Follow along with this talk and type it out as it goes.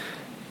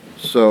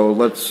So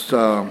let's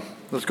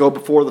go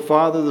before the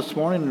Father this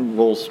morning, and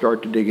we'll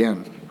start to dig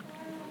in.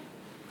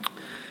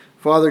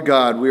 Father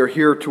God, we are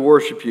here to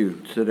worship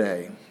you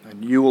today,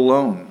 and you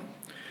alone,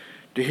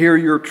 to hear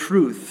your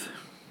truth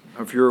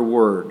of your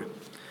word.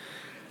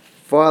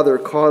 Father,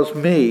 cause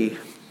me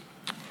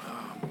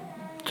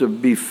to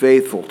be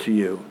faithful to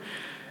you,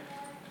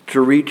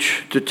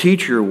 to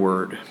teach your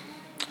word,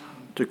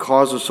 to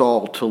cause us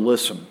all to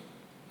listen,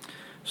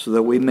 so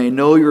that we may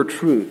know your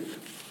truth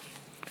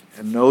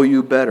and know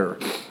you better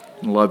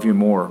and love you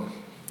more.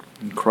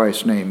 In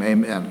Christ's name,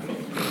 amen.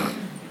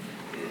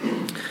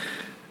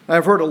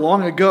 I've heard it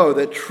long ago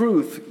that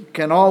truth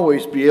can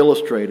always be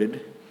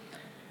illustrated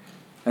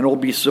and will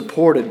be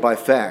supported by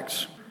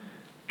facts.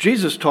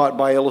 Jesus taught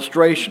by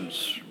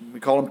illustrations. We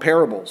call them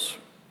parables.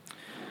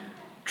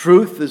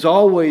 Truth is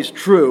always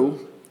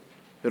true.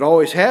 It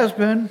always has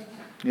been,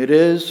 it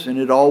is, and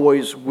it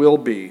always will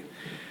be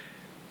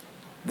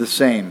the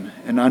same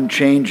and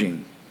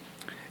unchanging.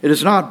 It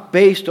is not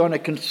based on a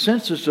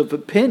consensus of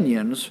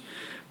opinions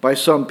by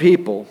some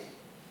people.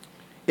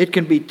 It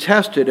can be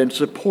tested and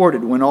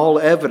supported when all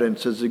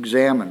evidence is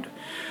examined.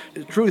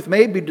 The truth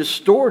may be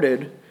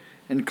distorted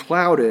and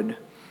clouded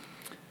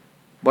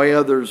by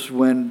others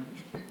when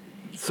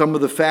some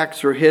of the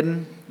facts are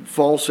hidden,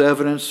 false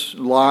evidence,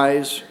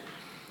 lies,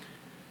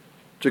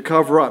 to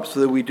cover up so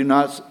that we do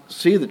not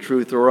see the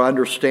truth or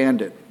understand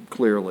it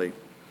clearly.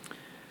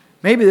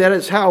 Maybe that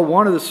is how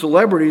one of the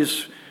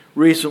celebrities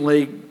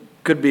recently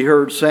could be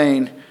heard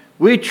saying,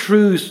 "We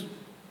choose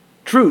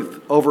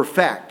truth over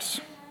facts."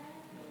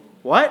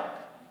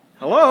 What?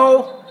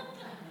 Hello?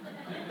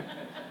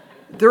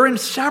 They're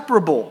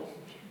inseparable.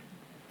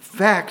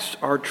 Facts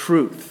are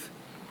truth.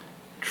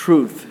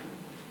 Truth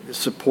is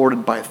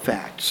supported by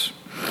facts.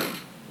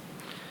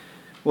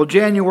 Well,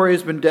 January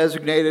has been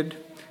designated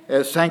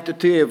as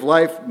Sanctity of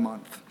Life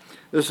Month.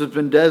 This has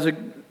been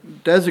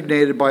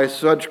designated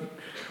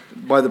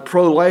by the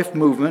pro-life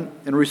movement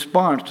in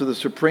response to the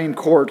Supreme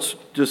Court's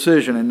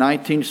decision in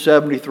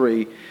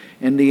 1973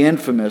 in the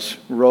infamous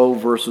Roe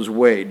v.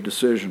 Wade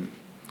decision,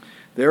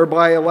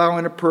 thereby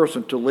allowing a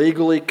person to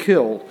legally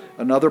kill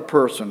another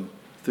person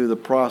through the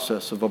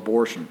process of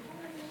abortion.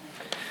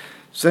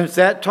 Since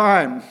that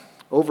time,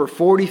 over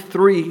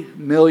 43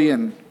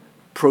 million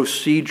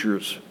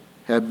procedures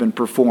have been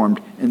performed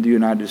in the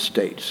United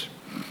States.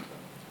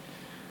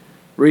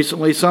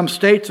 Recently, some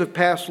states have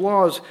passed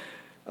laws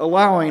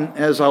allowing,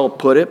 as I'll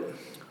put it,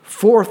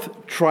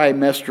 fourth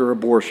trimester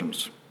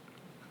abortions.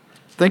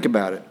 Think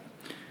about it.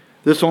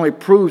 This only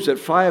proves that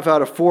 5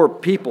 out of 4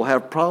 people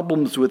have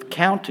problems with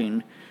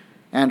counting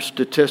and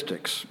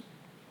statistics.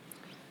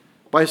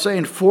 By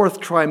saying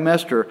fourth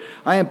trimester,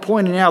 I am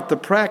pointing out the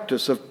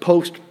practice of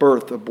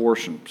post-birth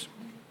abortions.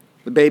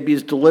 The baby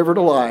is delivered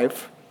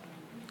alive,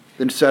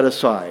 then set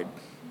aside.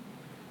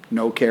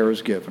 No care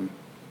is given.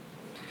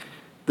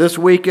 This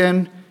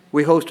weekend,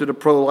 we hosted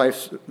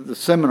the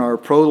seminar,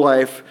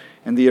 Pro-Life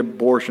and the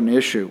Abortion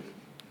Issue.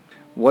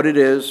 What it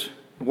is,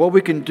 what we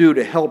can do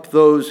to help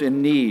those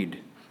in need,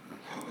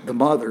 the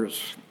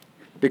mothers,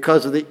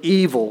 because of the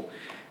evil,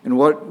 and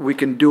what we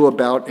can do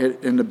about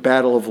it in the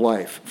battle of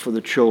life for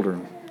the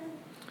children.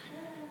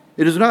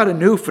 It is not a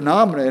new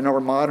phenomenon in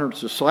our modern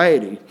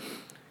society.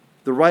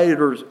 The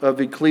writers of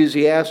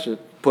Ecclesiastes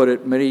put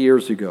it many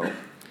years ago.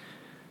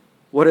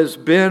 What has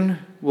been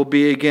will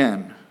be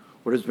again.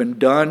 What has been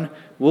done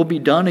will be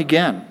done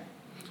again.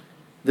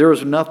 There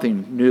is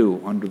nothing new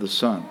under the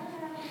sun.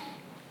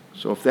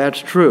 So if that's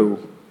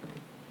true,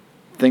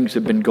 things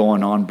have been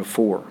going on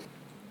before.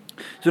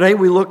 Today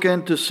we look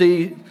in to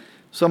see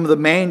some of the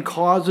main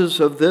causes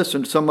of this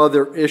and some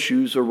other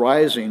issues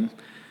arising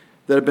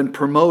that have been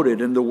promoted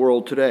in the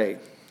world today.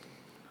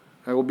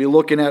 I will be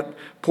looking at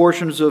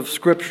portions of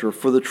Scripture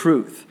for the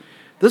truth.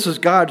 This is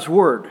God's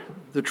Word,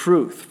 the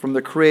truth from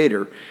the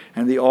Creator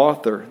and the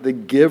author, the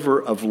giver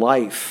of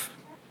life.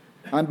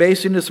 I'm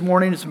basing this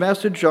morning's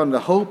message on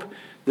the hope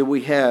that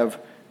we have,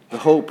 the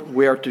hope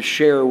we are to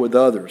share with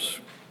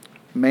others.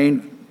 The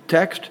main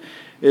text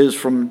is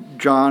from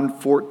John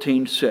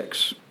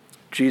 14:6.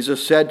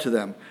 Jesus said to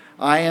them,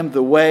 "I am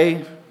the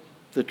way,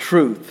 the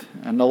truth,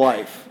 and the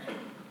life."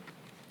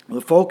 The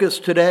focus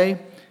today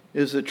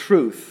is the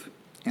truth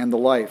and the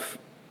life.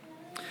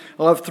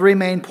 I'll have 3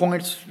 main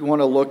points you want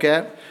to look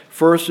at.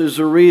 First is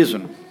the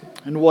reason,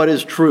 and what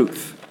is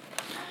truth.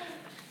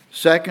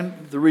 Second,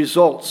 the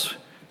results,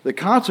 the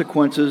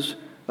consequences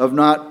of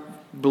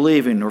not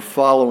believing or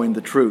following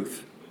the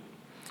truth.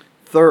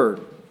 Third,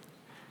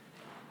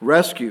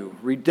 rescue,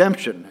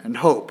 redemption, and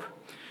hope.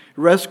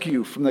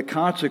 Rescue from the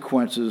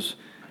consequences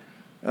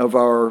of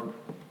our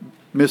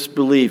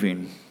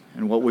misbelieving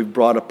and what we've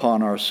brought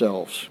upon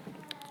ourselves.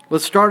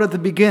 Let's start at the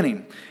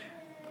beginning.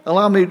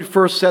 Allow me to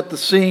first set the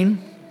scene.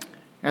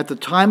 At the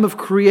time of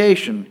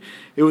creation,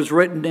 it was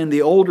written in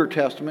the Older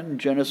Testament in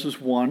Genesis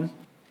 1,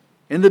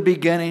 "In the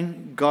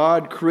beginning,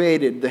 God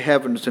created the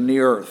heavens and the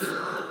earth."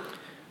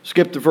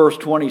 Skip to verse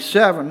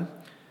 27.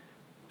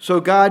 "So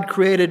God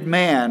created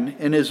man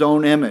in his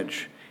own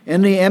image.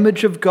 In the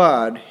image of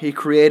God, he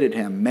created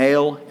him,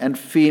 male and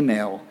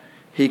female,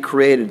 he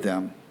created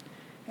them.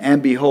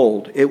 And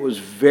behold, it was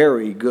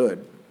very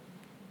good.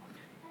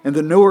 In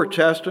the Newer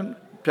Testament,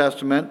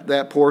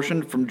 that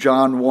portion from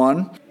John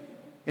 1,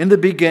 in the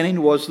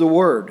beginning was the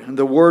Word, and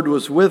the Word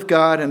was with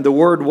God, and the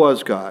Word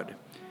was God.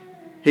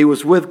 He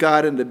was with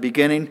God in the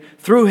beginning.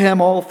 Through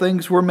him all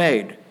things were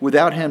made.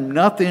 Without him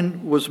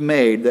nothing was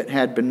made that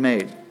had been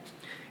made.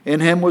 In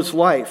him was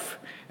life,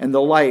 and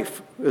the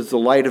life is the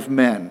light of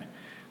men.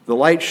 The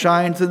light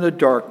shines in the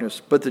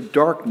darkness, but the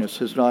darkness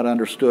has not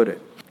understood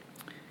it.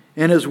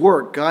 In his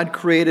work, God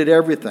created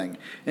everything,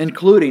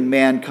 including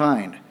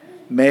mankind,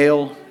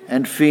 male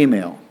and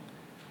female.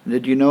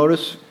 Did you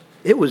notice?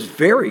 It was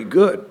very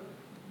good.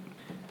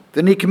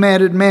 Then he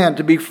commanded man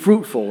to be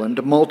fruitful and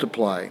to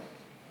multiply.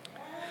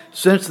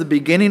 Since the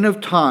beginning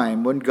of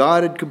time, when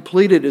God had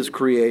completed his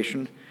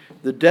creation,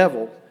 the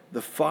devil,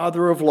 the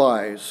father of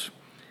lies,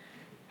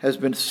 has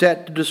been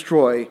set to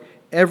destroy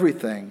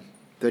everything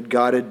that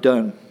God had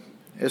done,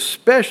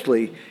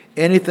 especially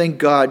anything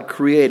God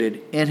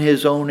created in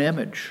his own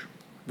image.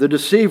 The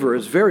deceiver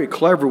is very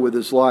clever with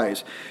his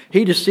lies.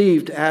 He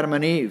deceived Adam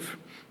and Eve.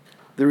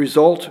 The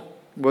result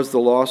was the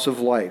loss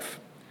of life,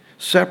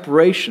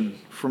 separation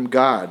from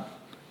God,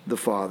 the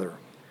Father.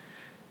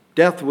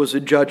 Death was a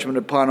judgment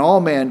upon all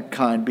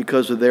mankind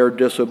because of their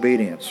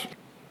disobedience.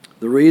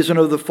 The reason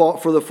for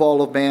the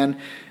fall of man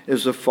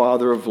is the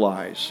father of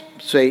lies,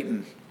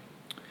 Satan.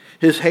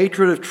 His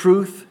hatred of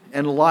truth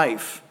and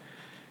life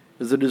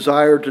is a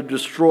desire to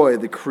destroy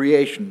the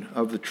creation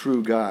of the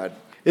true God.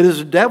 It is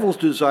the devil's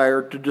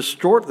desire to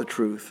distort the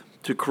truth,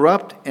 to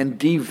corrupt and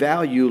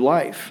devalue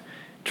life,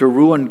 to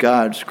ruin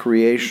God's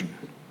creation.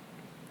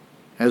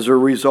 As a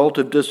result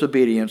of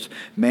disobedience,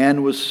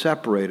 man was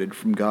separated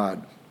from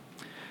God.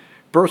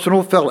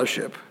 Personal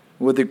fellowship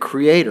with the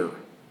Creator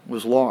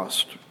was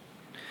lost.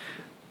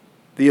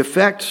 The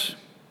effects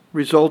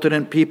resulted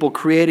in people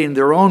creating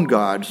their own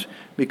gods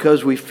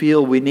because we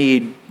feel we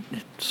need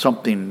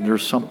something,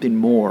 there's something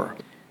more.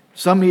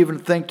 Some even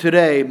think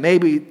today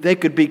maybe they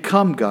could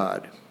become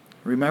God.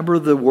 Remember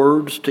the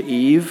words to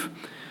Eve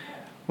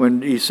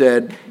when he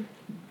said,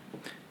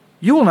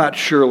 "You will not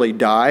surely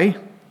die,"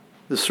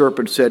 the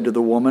serpent said to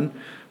the woman,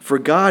 "for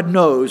God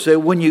knows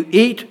that when you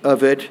eat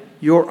of it,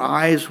 your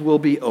eyes will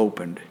be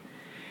opened,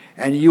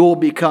 and you will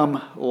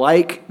become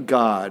like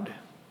God,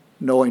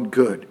 knowing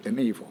good and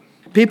evil."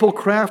 People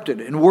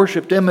crafted and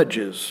worshipped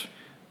images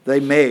they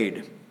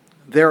made,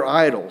 their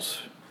idols,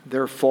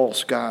 their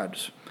false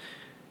gods.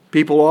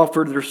 People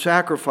offered their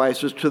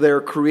sacrifices to their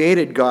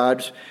created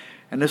gods,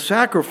 and the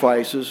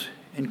sacrifices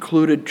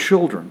included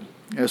children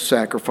as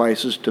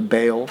sacrifices to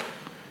Baal,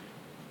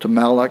 to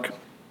Moloch,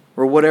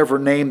 or whatever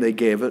name they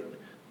gave it.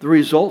 The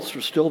results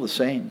are still the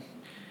same.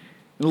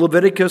 In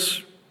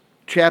Leviticus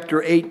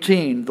chapter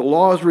 18, the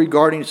laws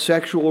regarding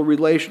sexual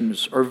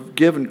relations are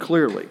given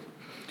clearly.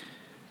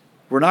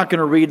 We're not going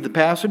to read the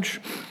passage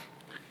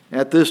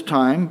at this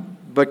time,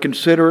 but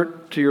consider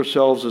it to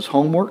yourselves as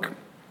homework.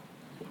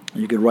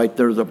 You could write,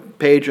 there's a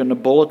page in the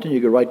bulletin, you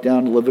could write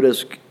down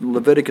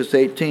Leviticus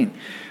 18.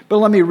 But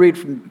let me read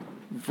from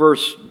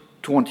verse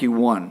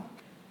 21.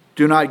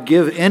 "Do not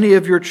give any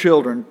of your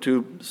children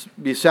to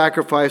be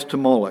sacrificed to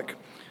Moloch,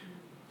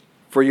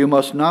 for you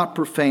must not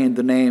profane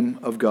the name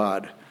of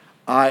God.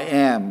 I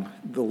am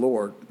the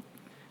Lord."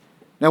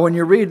 Now, when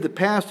you read the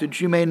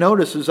passage, you may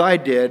notice, as I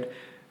did,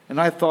 and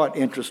I thought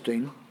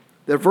interesting,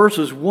 that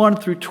verses 1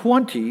 through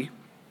 20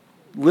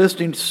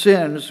 listing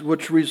sins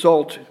which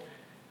result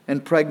in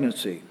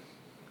pregnancy.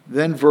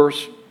 Then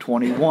verse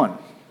 21.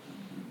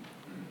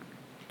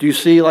 Do you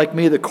see, like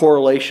me, the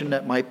correlation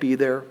that might be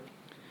there?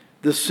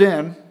 The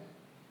sin,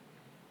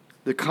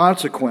 the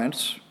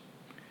consequence,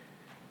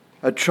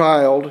 a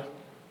child,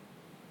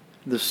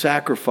 the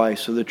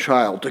sacrifice of the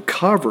child to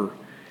cover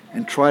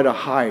and try to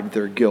hide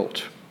their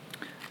guilt.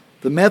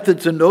 The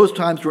methods in those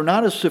times were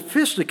not as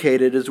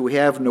sophisticated as we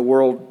have in the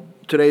world,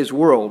 today's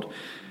world.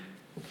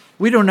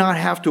 We do not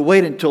have to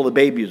wait until the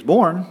baby is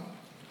born.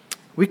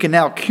 We can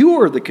now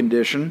cure the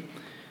condition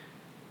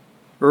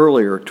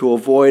earlier to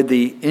avoid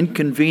the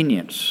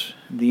inconvenience,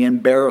 the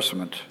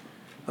embarrassment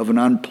of an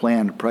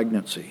unplanned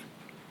pregnancy.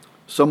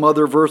 Some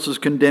other verses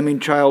condemning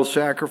child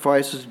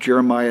sacrifices,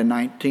 Jeremiah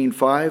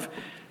 19:5,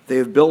 they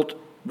have built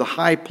the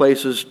high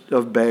places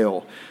of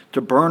Baal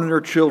to burn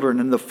their children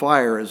in the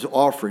fire as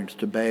offerings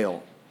to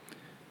Baal.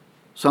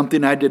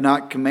 Something I did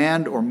not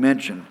command or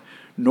mention,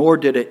 nor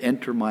did it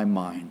enter my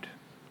mind.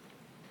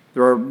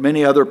 There are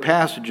many other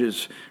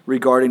passages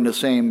regarding the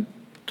same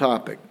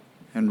topic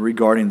and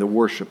regarding the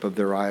worship of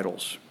their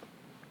idols.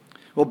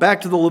 Well,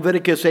 back to the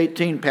Leviticus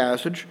 18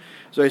 passage.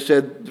 As I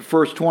said, the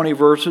first 20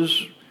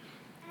 verses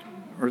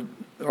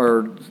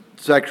are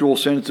sexual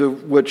sins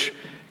of which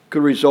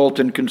could result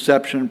in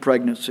conception and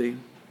pregnancy.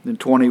 Then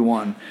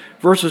 21.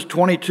 Verses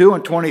 22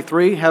 and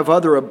 23 have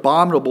other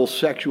abominable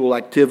sexual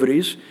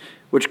activities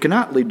which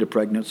cannot lead to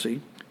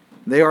pregnancy.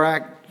 They are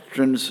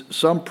actions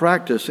some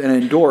practice and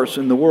endorse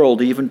in the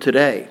world even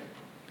today.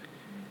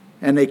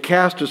 And they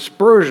cast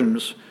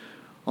aspersions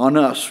on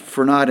us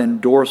for not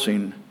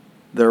endorsing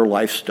their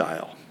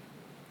lifestyle.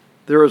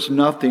 There is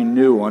nothing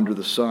new under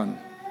the sun.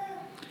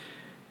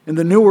 In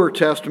the Newer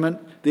Testament,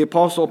 the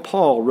Apostle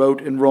Paul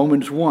wrote in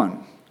Romans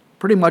 1,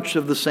 pretty much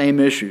of the same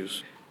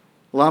issues.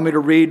 Allow me to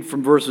read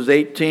from verses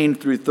 18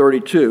 through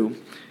 32.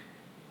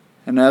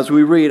 And as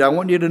we read, I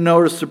want you to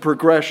notice the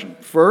progression.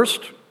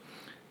 First,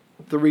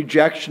 the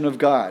rejection of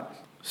God.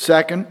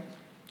 Second,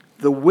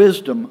 the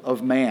wisdom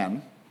of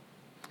man.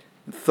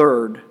 And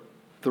third,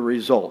 the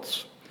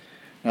results.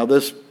 Now,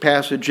 this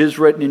passage is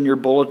written in your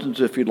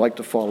bulletins if you'd like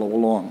to follow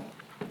along.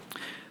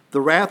 The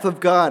wrath of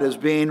God is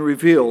being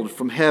revealed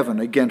from heaven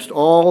against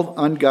all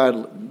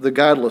the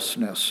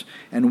godlessness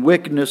and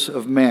wickedness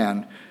of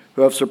man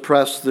who have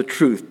suppressed the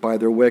truth by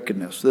their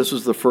wickedness. This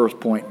is the first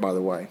point, by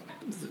the way.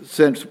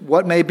 Since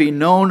what may be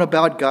known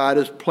about God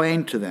is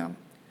plain to them,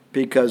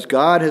 because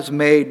God has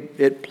made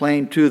it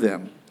plain to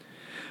them.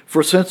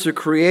 For since the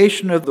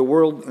creation of the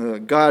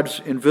world,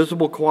 God's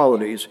invisible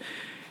qualities,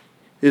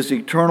 His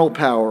eternal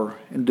power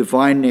and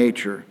divine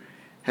nature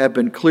have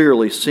been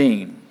clearly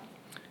seen,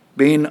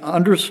 being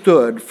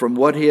understood from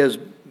what He has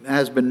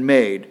been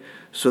made,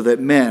 so that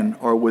men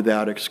are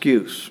without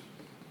excuse.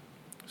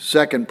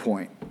 Second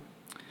point.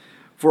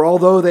 For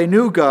although they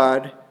knew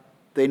God,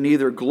 they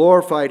neither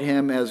glorified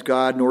Him as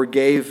God nor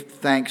gave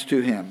thanks to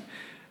Him,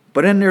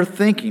 but in their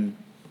thinking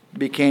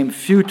became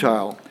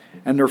futile,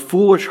 and their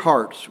foolish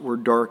hearts were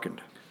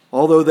darkened.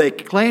 Although they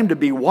claimed to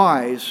be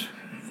wise,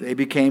 they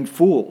became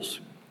fools,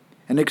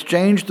 and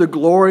exchanged the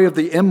glory of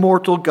the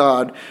immortal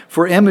God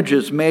for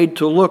images made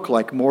to look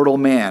like mortal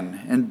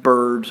man, and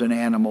birds and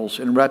animals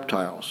and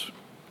reptiles.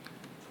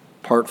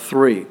 Part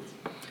 3.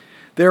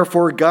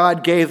 Therefore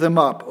God gave them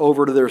up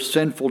over to their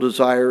sinful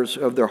desires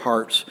of their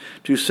hearts,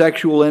 to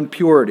sexual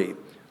impurity,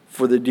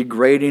 for the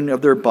degrading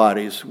of their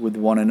bodies with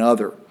one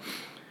another.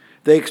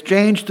 They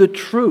exchanged the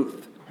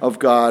truth of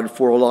God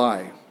for a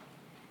lie,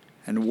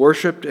 and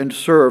worshipped and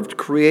served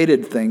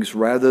created things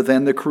rather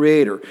than the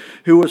Creator,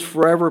 who is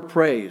forever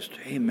praised.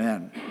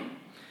 Amen.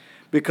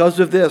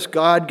 Because of this,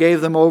 God gave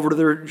them over to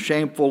their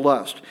shameful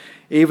lust.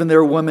 Even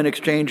their women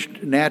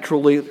exchanged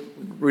natural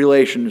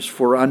relations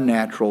for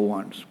unnatural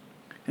ones.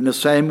 In the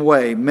same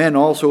way, men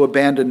also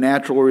abandoned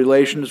natural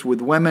relations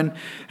with women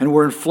and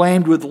were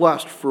inflamed with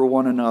lust for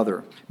one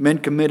another. Men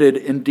committed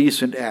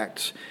indecent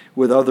acts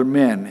with other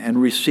men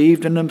and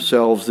received in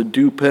themselves the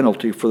due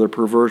penalty for their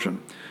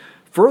perversion.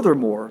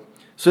 Furthermore,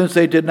 since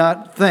they did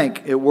not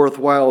think it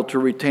worthwhile to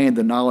retain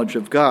the knowledge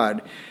of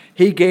God,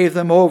 He gave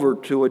them over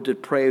to a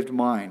depraved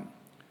mind,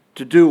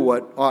 to do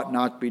what ought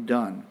not be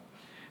done.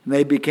 And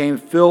they became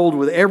filled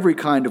with every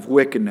kind of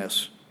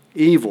wickedness,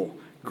 evil,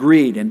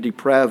 greed, and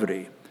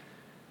depravity.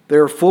 They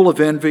are full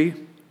of envy,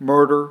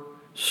 murder,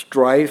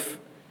 strife,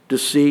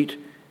 deceit,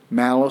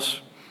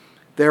 malice.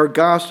 They are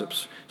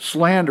gossips,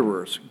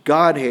 slanderers,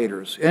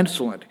 God-haters,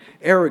 insolent,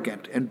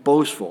 arrogant, and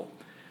boastful.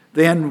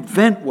 They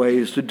invent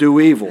ways to do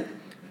evil.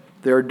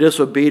 They are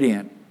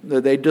disobedient.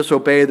 They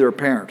disobey their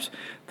parents.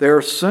 They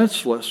are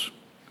senseless,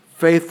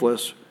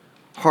 faithless,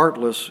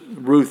 heartless,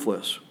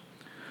 ruthless.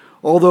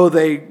 Although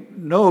they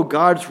know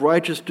God's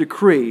righteous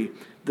decree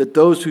that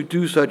those who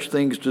do such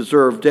things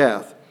deserve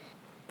death,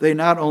 they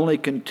not only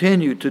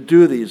continue to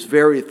do these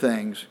very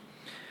things,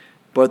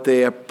 but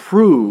they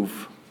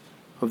approve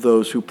of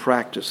those who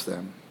practice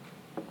them.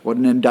 What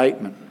an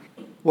indictment.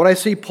 What I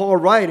see Paul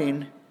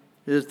writing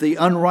is the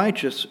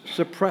unrighteous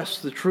suppress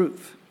the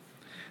truth.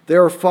 They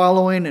are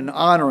following and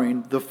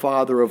honoring the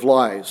father of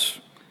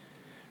lies.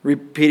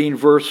 Repeating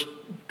verse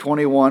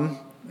 21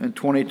 and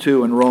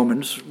 22 in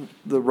Romans,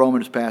 the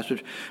Romans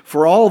passage.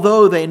 For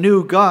although they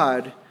knew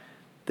God,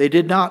 they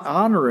did not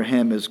honor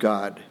Him as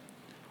God,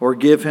 or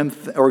give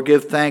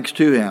thanks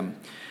to Him,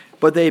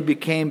 but they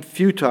became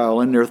futile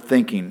in their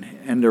thinking,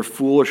 and their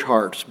foolish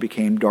hearts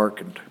became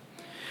darkened.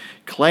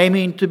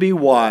 Claiming to be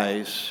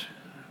wise,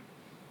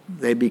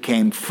 they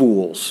became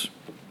fools.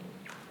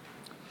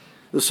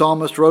 The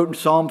psalmist wrote in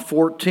Psalm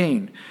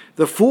 14,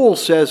 "The fool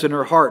says in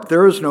her heart,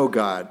 there is no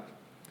God.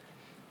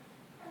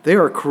 They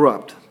are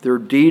corrupt, their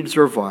deeds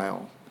are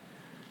vile.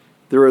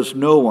 There is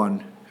no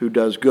one who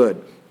does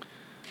good."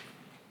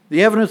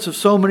 The evidence of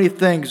so many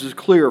things is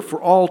clear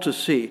for all to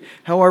see.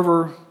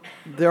 However,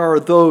 there are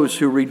those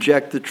who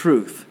reject the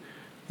truth,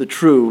 the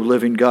true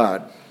living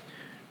God.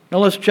 Now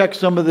let's check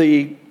some of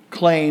the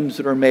claims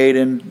that are made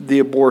in the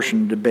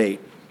abortion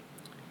debate.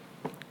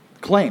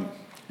 Claim.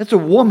 It's a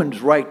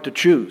woman's right to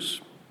choose.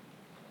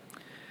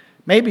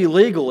 Maybe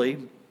legally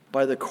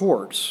by the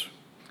courts,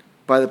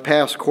 by the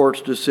past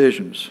court's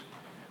decisions.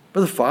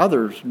 But the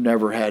father's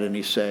never had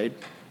any say.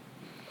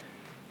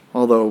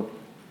 Although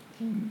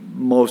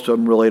most of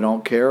them really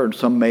don't care, and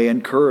some may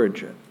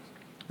encourage it.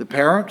 The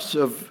parents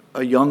of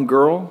a young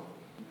girl,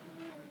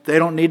 they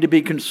don't need to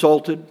be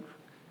consulted.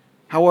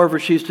 However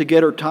she's to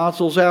get her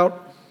tonsils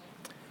out,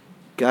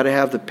 got to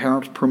have the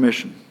parents'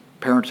 permission.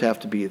 Parents have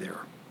to be there.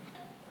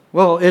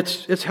 Well,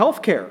 it's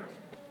health care,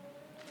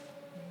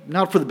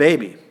 not for the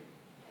baby.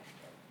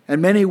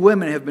 And many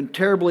women have been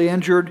terribly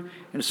injured,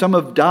 and some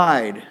have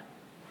died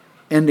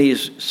in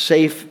these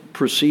safe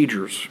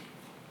procedures.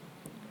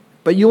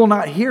 But you will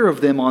not hear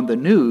of them on the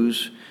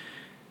news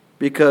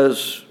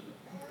because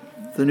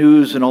the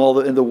news and all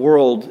in the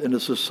world, in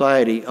the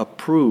society,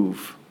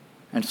 approve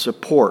and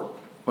support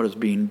what is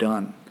being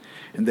done.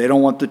 And they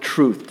don't want the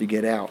truth to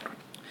get out.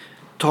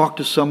 Talk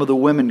to some of the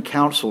women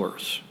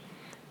counselors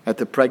at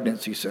the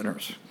pregnancy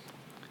centers.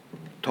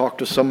 Talk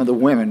to some of the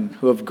women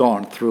who have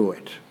gone through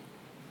it.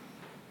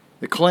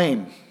 The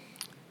claim,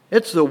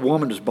 it's the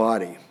woman's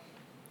body.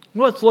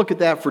 Well, let's look at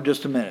that for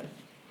just a minute.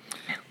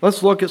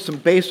 Let's look at some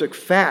basic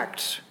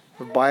facts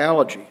of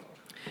biology.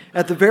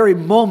 At the very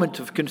moment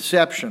of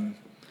conception,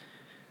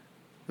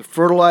 the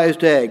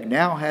fertilized egg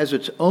now has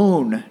its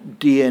own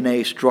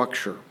DNA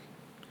structure,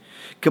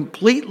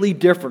 completely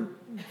different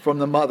from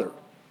the mother.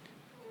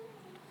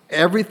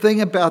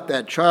 Everything about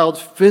that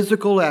child's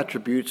physical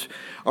attributes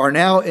are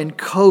now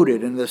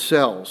encoded in the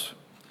cells.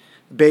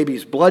 The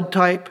baby's blood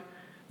type,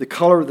 the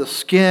color of the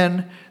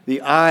skin,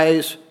 the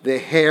eyes, the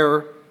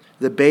hair,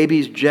 the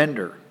baby's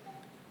gender.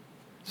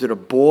 Is it a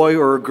boy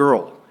or a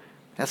girl?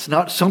 That's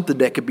not something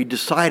that could be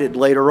decided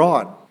later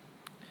on.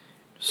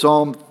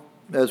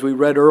 As we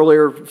read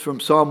earlier from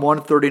Psalm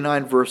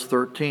 139, verse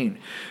 13.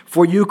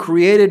 For you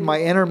created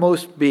my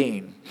innermost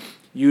being.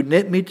 You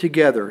knit me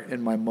together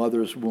in my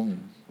mother's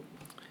womb.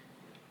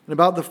 In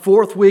about the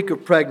 4th week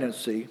of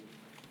pregnancy,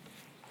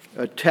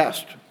 a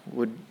test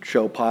would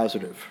show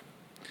positive.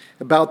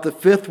 About the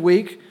 5th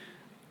week,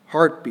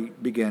 heartbeat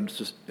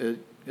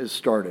is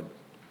started.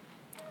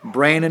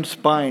 Brain and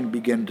spine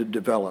begin to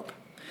develop.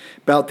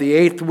 About the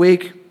 8th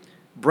week,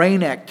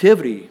 brain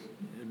activity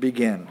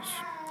begins.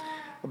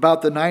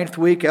 About the 9th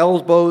week,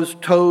 elbows,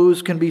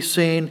 toes can be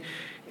seen.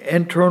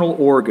 Internal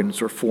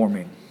organs are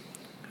forming.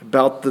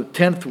 About the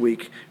 10th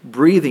week,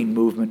 breathing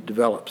movement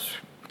develops.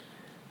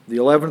 The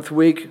 11th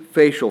week,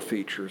 facial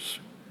features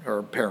are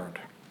apparent.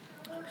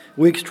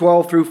 Weeks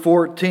 12 through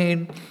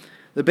 14,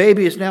 the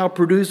baby is now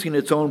producing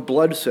its own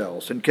blood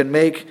cells and can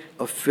make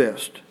a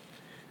fist.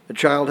 The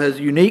child has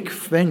unique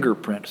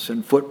fingerprints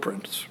and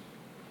footprints.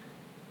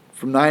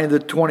 From 9 to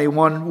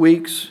 21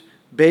 weeks,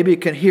 baby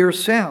can hear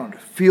sound,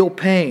 feel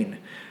pain.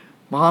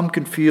 Mom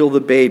can feel the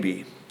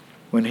baby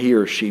when he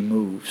or she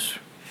moves.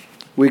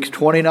 Weeks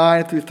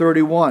 29 through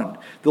 31,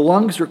 the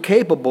lungs are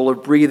capable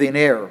of breathing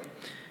air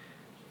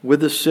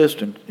with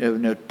assistance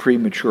in a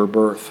premature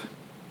birth.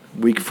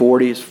 Week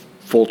 40 is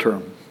full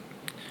term.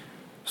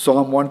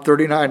 Psalm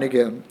 139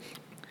 again.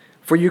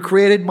 For you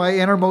created my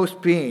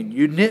innermost being.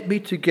 You knit me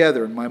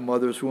together in my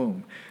mother's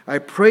womb. I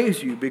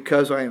praise you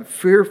because I am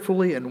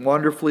fearfully and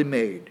wonderfully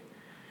made.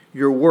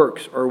 Your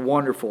works are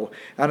wonderful,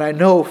 and I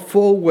know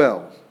full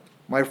well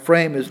my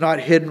frame is not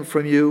hidden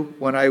from you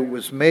when I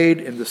was made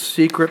in the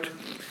secret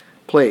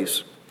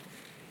place,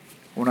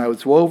 when I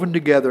was woven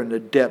together in the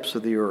depths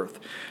of the earth.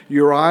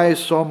 Your eyes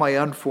saw my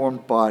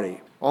unformed body.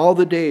 All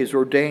the days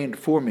ordained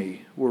for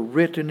me were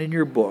written in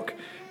your book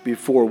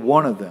before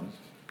one of them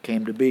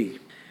came to be.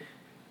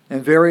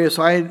 And various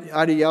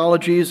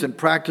ideologies and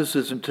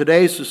practices in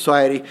today's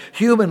society,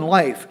 human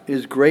life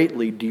is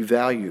greatly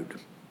devalued.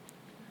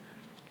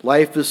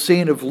 Life is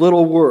seen of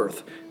little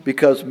worth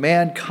because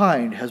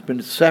mankind has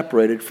been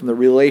separated from the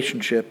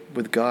relationship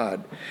with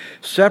God,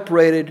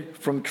 separated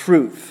from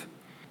truth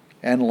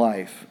and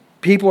life.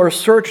 People are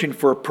searching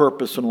for a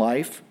purpose in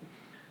life.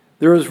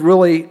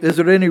 Is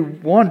it any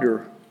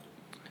wonder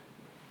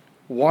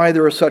why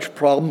there are such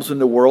problems in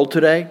the world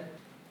today?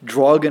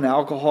 Drug and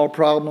alcohol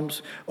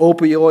problems,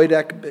 opioid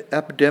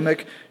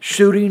epidemic,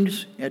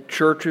 shootings at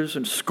churches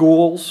and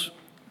schools,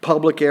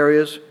 public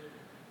areas.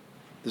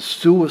 The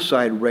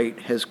suicide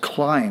rate has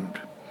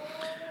climbed.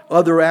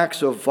 Other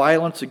acts of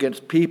violence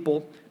against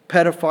people,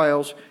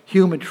 pedophiles,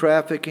 human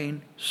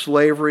trafficking,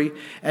 slavery,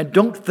 and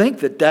don't think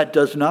that that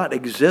does not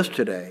exist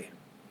today.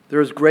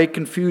 There is great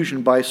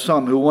confusion by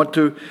some who want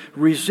to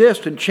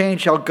resist and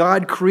change how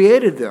God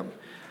created them,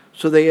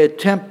 so they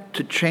attempt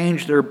to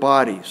change their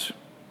bodies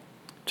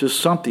to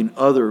something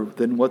other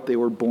than what they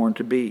were born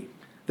to be.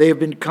 They have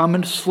become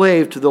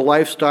enslaved to the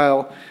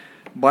lifestyle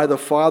by the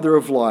father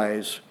of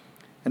lies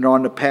and are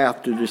on the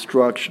path to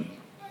destruction.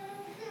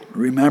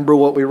 Remember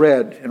what we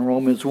read in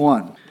Romans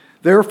 1.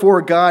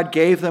 Therefore God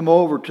gave them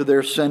over to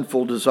their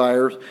sinful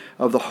desires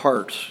of the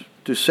hearts,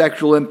 to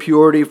sexual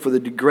impurity for the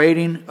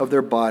degrading of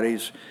their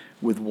bodies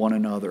with one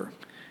another.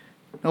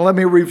 Now let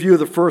me review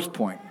the first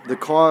point,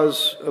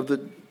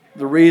 the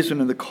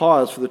reason and the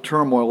cause for the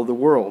turmoil of the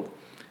world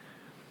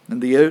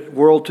and the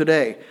world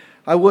today.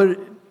 I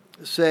would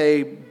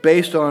say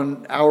based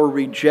on our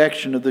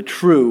rejection of the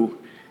true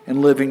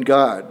and living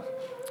God.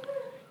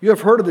 You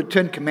have heard of the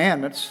 10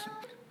 Commandments.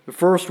 The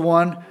first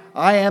one,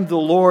 I am the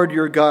Lord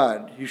your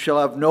God. You shall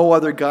have no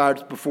other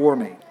gods before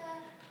me.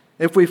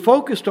 If we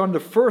focused on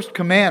the first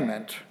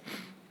commandment,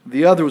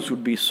 the others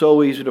would be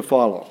so easy to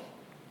follow.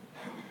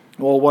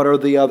 Well, what are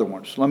the other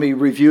ones? Let me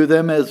review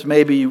them as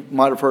maybe you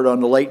might have heard on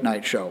the late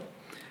night show.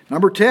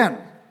 Number 10,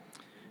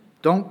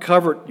 don't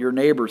covet your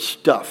neighbor's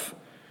stuff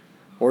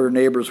or your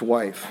neighbor's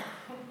wife.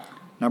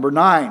 Number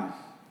 9,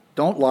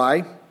 don't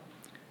lie.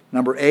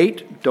 Number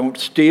 8, don't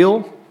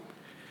steal.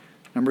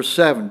 Number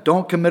 7,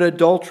 don't commit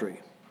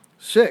adultery.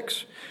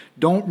 6,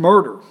 don't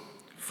murder.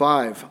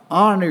 5,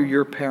 honor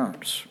your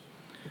parents.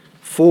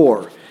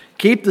 4,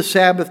 keep the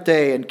Sabbath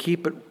day and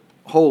keep it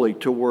holy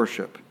to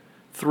worship.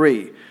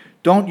 3,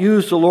 don't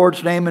use the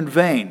Lord's name in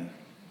vain.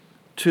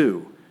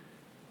 2,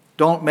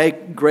 don't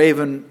make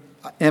graven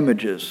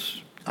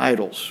images,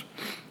 idols.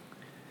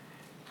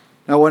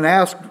 Now, when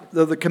asked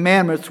of the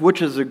commandments,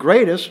 which is the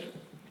greatest,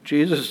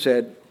 Jesus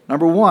said,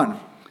 number 1.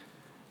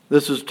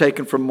 This is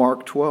taken from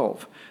Mark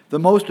 12. The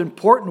most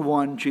important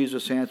one,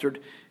 Jesus answered,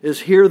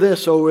 is, hear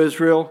this, O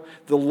Israel,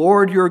 the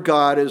Lord your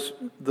God is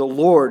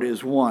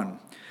one.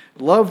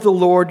 Love the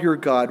Lord your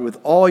God with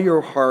all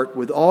your heart,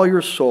 with all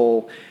your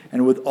soul,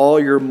 and with all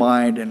your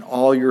mind and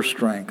all your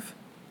strength.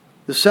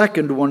 The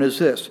second one is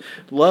this,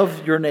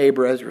 love your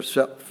neighbor as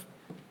yourself.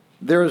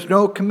 There is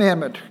no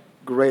commandment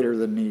greater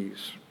than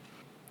these.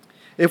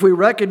 If we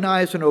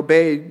recognize and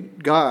obey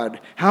God,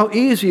 how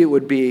easy it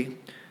would be,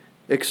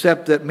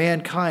 except that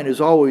mankind has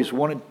always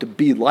wanted to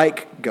be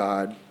like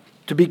God,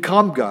 to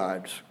become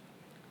gods.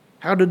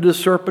 How did the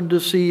serpent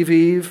deceive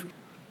Eve?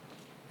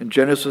 In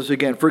Genesis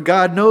again, for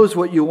God knows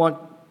what you want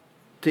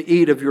to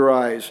eat of your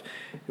eyes.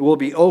 It will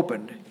be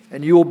opened,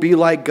 and you will be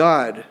like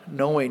God,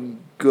 knowing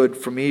good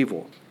from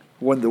evil.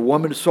 When the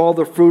woman saw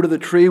the fruit of the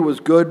tree was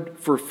good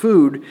for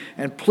food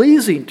and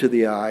pleasing to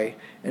the eye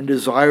and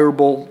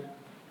desirable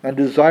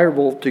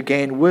to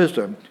gain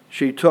wisdom,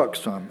 she took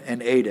some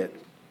and ate it.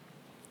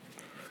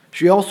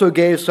 She also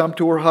gave some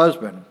to her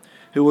husband,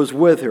 who was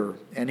with her,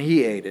 and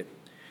he ate it.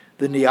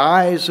 Then the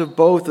eyes of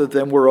both of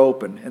them were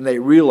opened, and they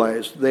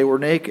realized they were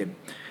naked.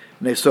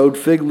 And they sewed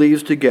fig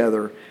leaves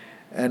together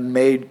and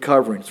made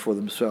coverings for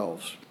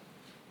themselves.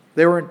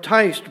 They were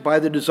enticed by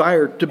the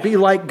desire to be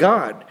like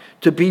God,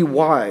 to be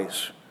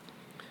wise.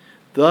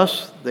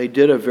 Thus, they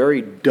did a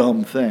very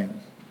dumb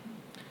thing.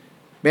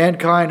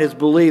 Mankind has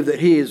believed that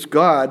he is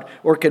God,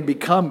 or can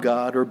become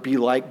God, or be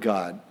like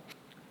God.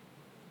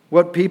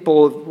 What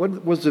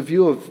was the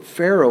view of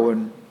Pharaoh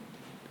in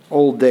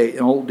old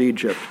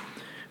Egypt?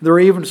 There are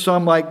even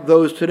some like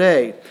those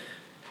today.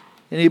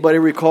 Anybody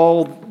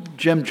recall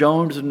Jim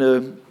Jones in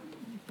the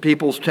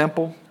People's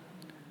Temple?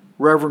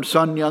 Reverend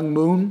Sun Myung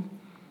Moon?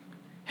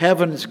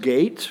 Heaven's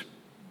Gate?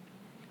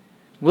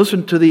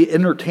 Listen to the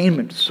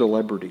entertainment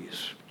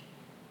celebrities.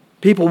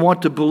 People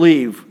want to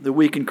believe that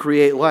we can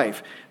create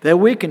life, that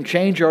we can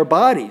change our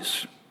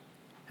bodies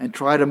and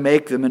try to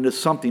make them into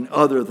something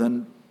other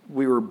than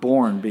we were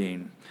born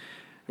being.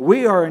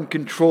 We are in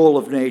control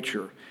of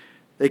nature.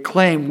 They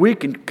claim we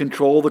can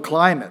control the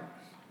climate,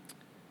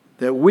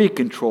 that we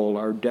control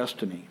our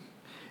destiny.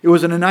 It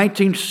was in the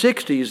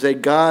 1960s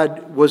that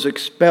God was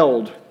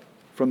expelled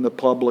from the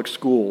public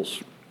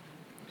schools.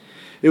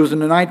 It was in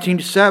the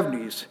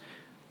 1970s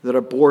that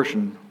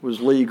abortion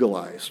was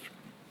legalized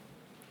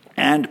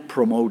and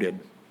promoted.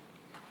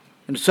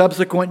 In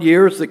subsequent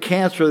years, the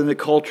cancer in the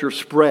culture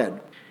spread.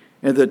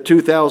 In the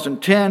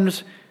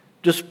 2010s,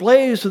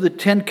 displays of the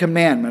Ten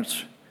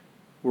Commandments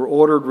were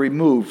ordered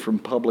removed from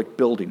public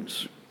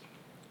buildings,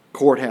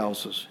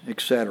 courthouses,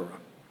 etc.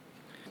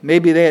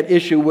 Maybe they had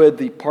issue with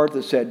the part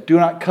that said, do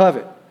not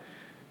covet,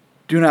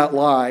 do not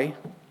lie,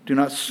 do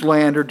not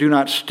slander, do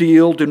not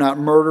steal, do not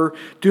murder,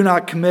 do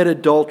not commit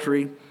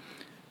adultery.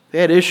 They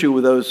had issue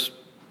with those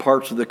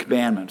parts of the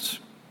commandments.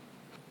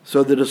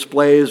 So the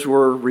displays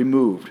were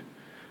removed,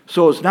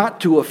 so as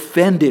not to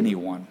offend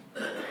anyone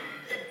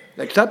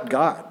except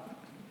God.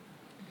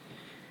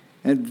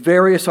 And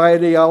various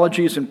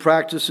ideologies and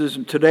practices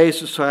in today's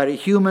society,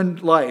 human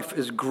life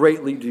is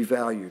greatly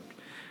devalued.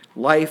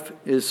 Life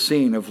is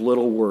seen of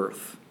little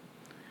worth.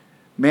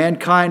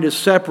 Mankind is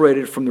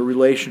separated from the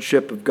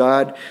relationship of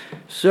God,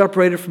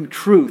 separated from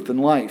truth and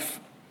life.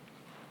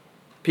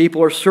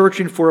 People are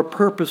searching for a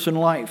purpose in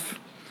life.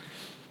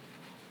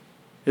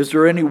 Is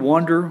there any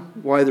wonder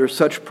why there are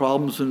such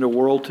problems in the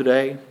world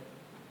today?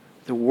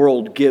 The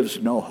world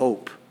gives no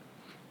hope.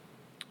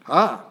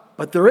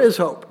 But there is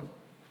hope.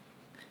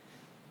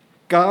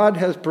 God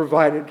has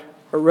provided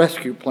a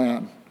rescue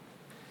plan.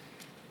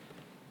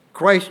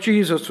 Christ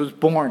Jesus was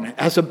born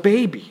as a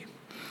baby,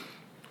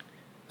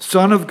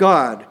 Son of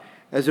God,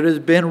 as it has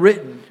been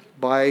written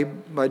by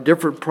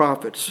different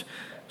prophets,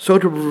 so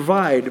to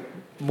provide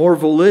more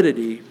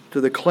validity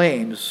to the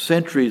claims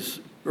centuries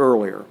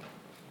earlier.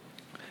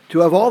 To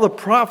have all the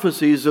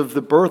prophecies of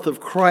the birth of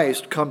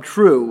Christ come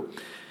true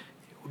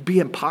would be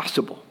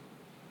impossible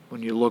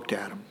when you looked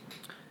at them,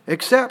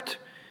 except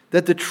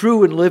that the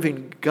true and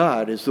living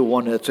God is the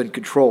one that's in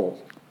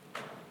control.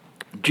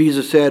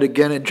 Jesus said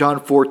again in John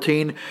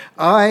 14,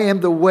 I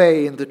am the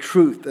way and the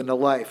truth and the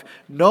life.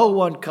 No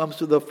one comes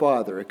to the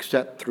Father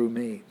except through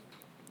me.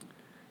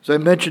 As I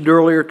mentioned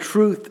earlier,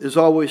 truth is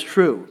always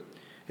true.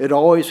 It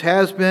always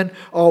has been,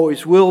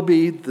 always will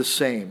be the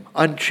same,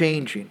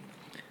 unchanging.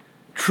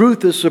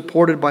 Truth is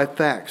supported by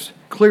facts,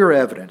 clear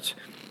evidence.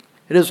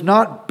 It is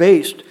not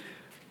based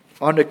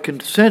on the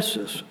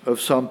consensus of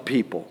some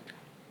people.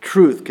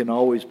 Truth can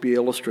always be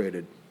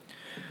illustrated.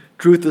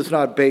 Truth is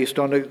not based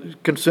on the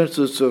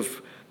consensus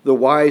of the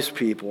wise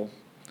people,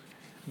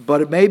 but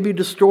it may be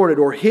distorted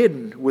or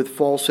hidden with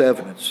false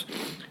evidence,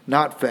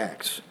 not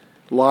facts.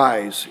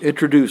 lies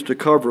introduced to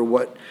cover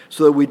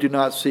so that we do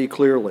not see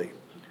clearly.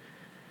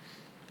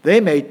 They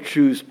may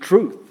choose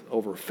truth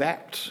over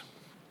facts.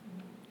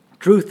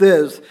 Truth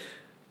is,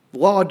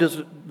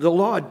 the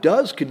law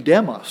does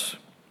condemn us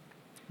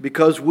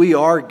because we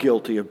are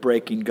guilty of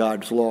breaking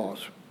God's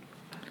laws.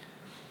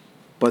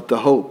 But the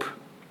hope,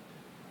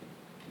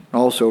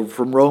 also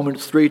from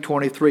Romans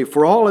 3:23,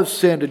 for all have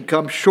sinned and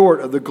come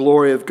short of the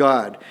glory of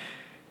God,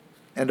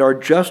 and are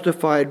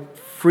justified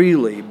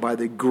freely by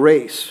the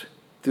grace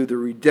through the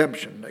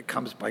redemption that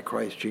comes by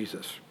Christ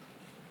Jesus.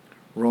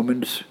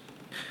 Romans,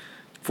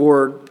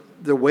 for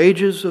the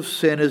wages of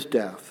sin is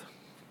death,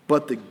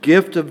 but the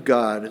gift of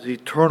God is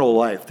eternal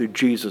life through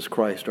Jesus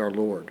Christ our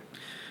Lord.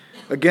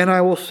 Again,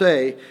 I will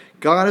say,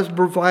 God has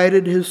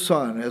provided his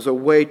Son as a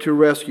way to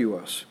rescue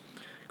us.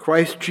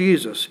 Christ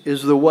Jesus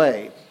is the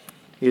way.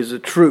 He is the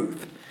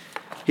truth.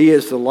 He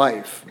is the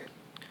life.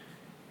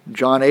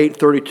 John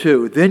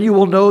 8:32, then you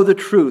will know the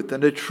truth,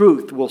 and the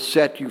truth will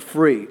set you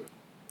free.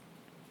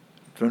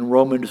 In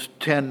Romans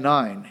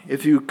 10:9,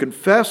 if you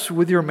confess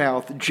with your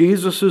mouth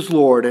Jesus is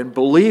Lord and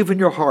believe in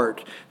your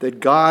heart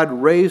that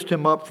God raised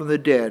him up from the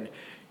dead,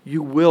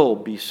 you will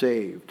be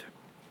saved.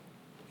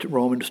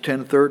 Romans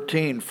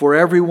 10:13, for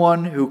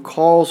everyone who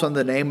calls on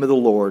the name of the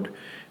Lord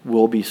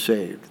will be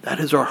saved. That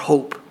is our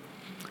hope.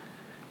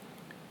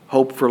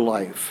 Hope for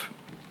life.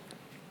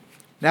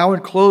 Now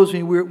in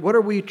closing, what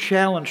are we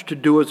challenged to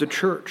do as a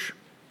church,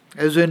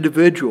 as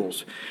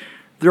individuals?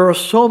 There are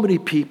so many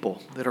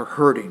people that are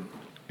hurting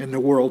in the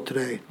world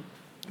today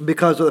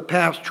because of the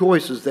past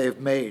choices they've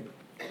made.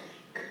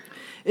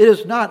 It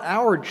is not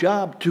our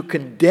job to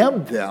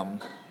condemn them.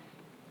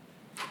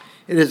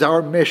 It is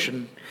our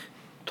mission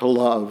to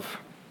love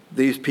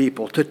these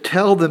people, to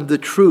tell them the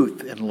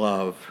truth in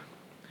love,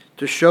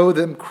 to show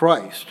them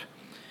Christ,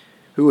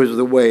 who is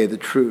the way, the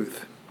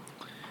truth.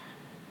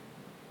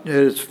 It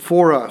is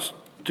for us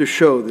to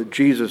show that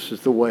Jesus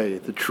is the way,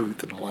 the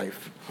truth, and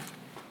life.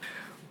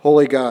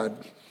 Holy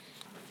God,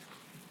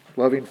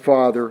 loving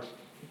Father,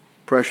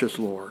 precious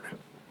Lord,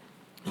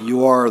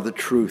 you are the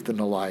truth and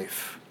the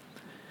life.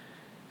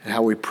 And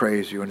how we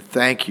praise you and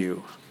thank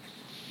you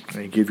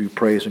and give you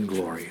praise and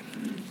glory.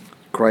 In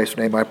Christ's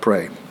name I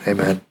pray. Amen.